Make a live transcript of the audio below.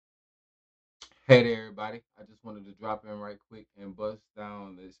Hey there, everybody. I just wanted to drop in right quick and bust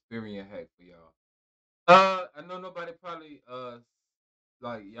down the Experian hack for y'all. I know nobody probably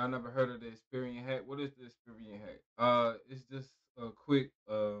like y'all never heard of the Experian hack. What is the Experian hack? It's just a quick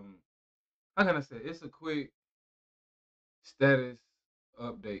how can I say it's a quick status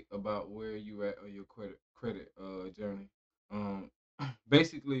update about where you at on your credit journey. Um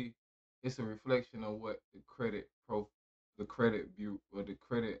basically it's a reflection of what the credit bureau or the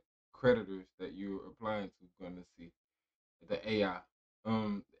credit creditors that you're applying to gonna see. The AI.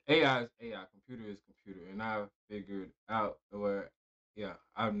 AI is AI, computer is computer, and I figured out where, yeah,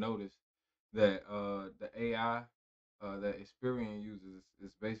 I've noticed that the AI that Experian uses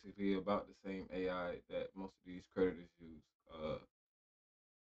is basically about the same AI that most of these creditors use.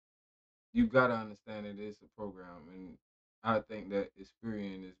 You gotta understand it is a program, and I think that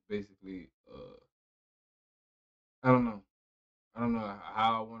Experian is basically I don't know. I don't know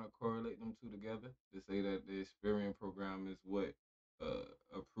how I want to correlate them two together to say that the Experian program is what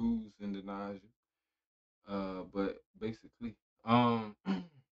approves and denies you. But basically,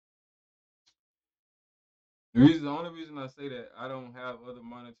 the only reason I say that I don't have other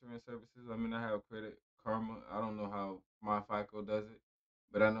monitoring services. I mean, I have Credit Karma. I don't know how my FICO does it,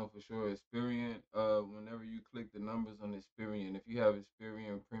 but I know for sure Experian. Whenever you click the numbers on Experian, if you have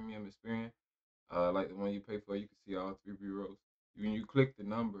Experian Premium Experian, like the one you pay for, you can see all three bureaus. When you click the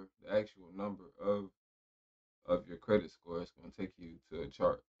number, the actual number of your credit score, it's going to take you to a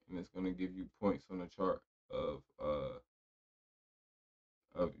chart, and it's going to give you points on the chart of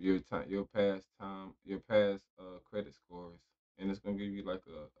your past credit scores, and it's gonna give you like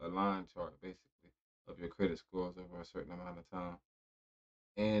a line chart basically of your credit scores over a certain amount of time.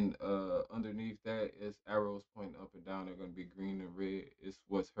 And underneath that is arrows pointing up and down. They're gonna be green and red. It's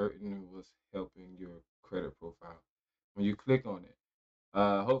what's hurting and what's helping your credit profile. When you click on it,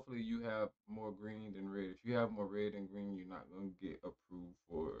 hopefully you have more green than red. If you have more red than green, you're not gonna get approved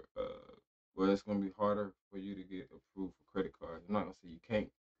for well, it's gonna be harder for you to get approved for credit cards. I'm not gonna say you can't,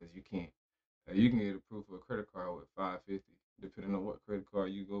 because you can't. You can get approved for a credit card with 550, depending on what credit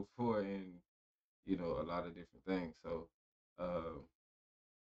card you go for, and a lot of different things. So, uh,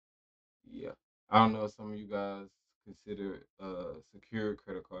 yeah, I don't know if some of you guys consider secure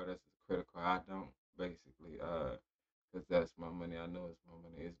credit card as a credit card. I don't, basically, because that's my money. I know it's my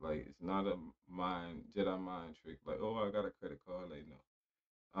money. It's like it's not a Jedi mind trick. Like, oh, I got a credit card. Like, no.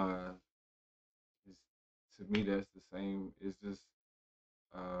 Uh, it's, to me, that's the same. It's just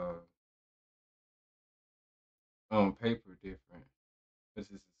uh on paper different. This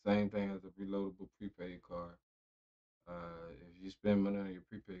is the same thing as a reloadable prepaid card. If you spend money on your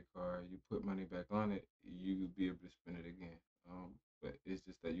prepaid card, you put money back on it, you will be able to spend it again. But it's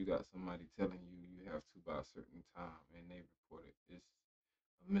just that you got somebody telling you you have to by a certain time, and they report it. It's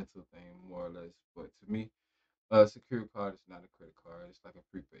a mental thing, more or less. But to me, a secure card is not a credit card. It's like a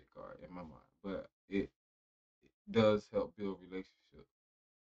prepaid card in my mind. But it does help build relationships.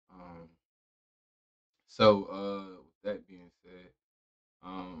 Um, with that being said,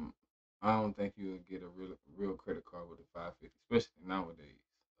 Um, I don't think you'll get a real credit card with a 550, especially nowadays.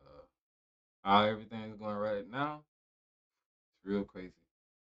 Uh, how everything's going right now, it's real crazy.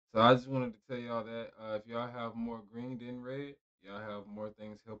 So I just wanted to tell y'all that if y'all have more green than red, y'all have more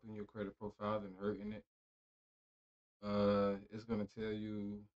things helping your credit profile than hurting it. It's gonna tell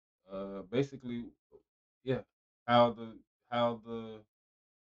you, basically, yeah, how the how the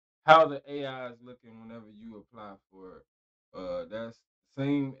how the AI is looking whenever you apply for it. That's the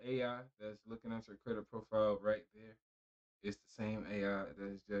same AI that's looking at your credit profile right there. It's the same AI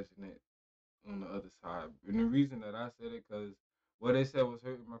that's judging it on the other side. And the reason that I said it, because what they said was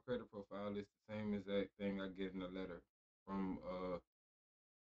hurting my credit profile is the same exact thing I get in a letter from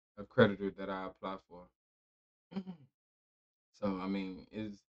a creditor that I apply for. So I mean,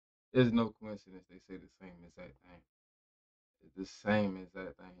 it's no coincidence they say the same exact thing. It's the same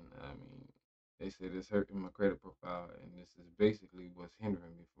exact thing. I mean, they said it's hurting my credit profile, and this is basically what's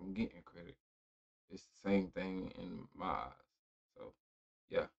hindering me from getting credit. It's the same thing in my eyes. So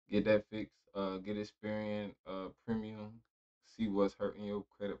yeah, get that fixed. Get Experian Premium. See what's hurting your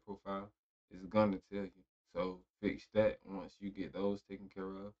credit profile. It's gonna tell you. So fix that. Once you get those taken care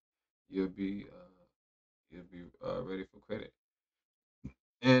of, you'll be uh, you'll be ready for credit,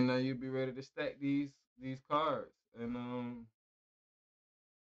 and you'll be ready to stack these cards and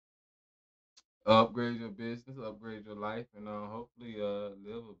upgrade your business, upgrade your life, and hopefully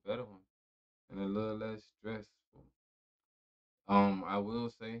live a better one and a little less stressful. I will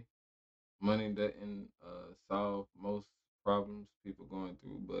say money doesn't solve most problems people going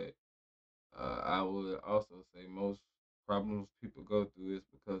through, but I would also say most problems people go through is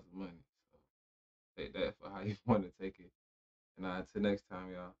because of money. So how you want to take it. And until next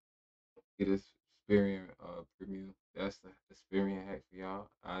time, y'all, get this Experian premium. That's the Experian hack for y'all.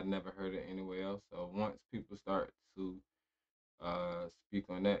 I never heard it anywhere else. So once people start to speak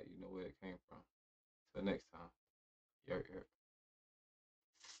on that, you know where it came from. Till next time,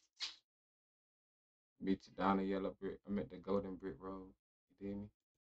 meet you down the yellow brick. I'm at the golden brick road. You dig me?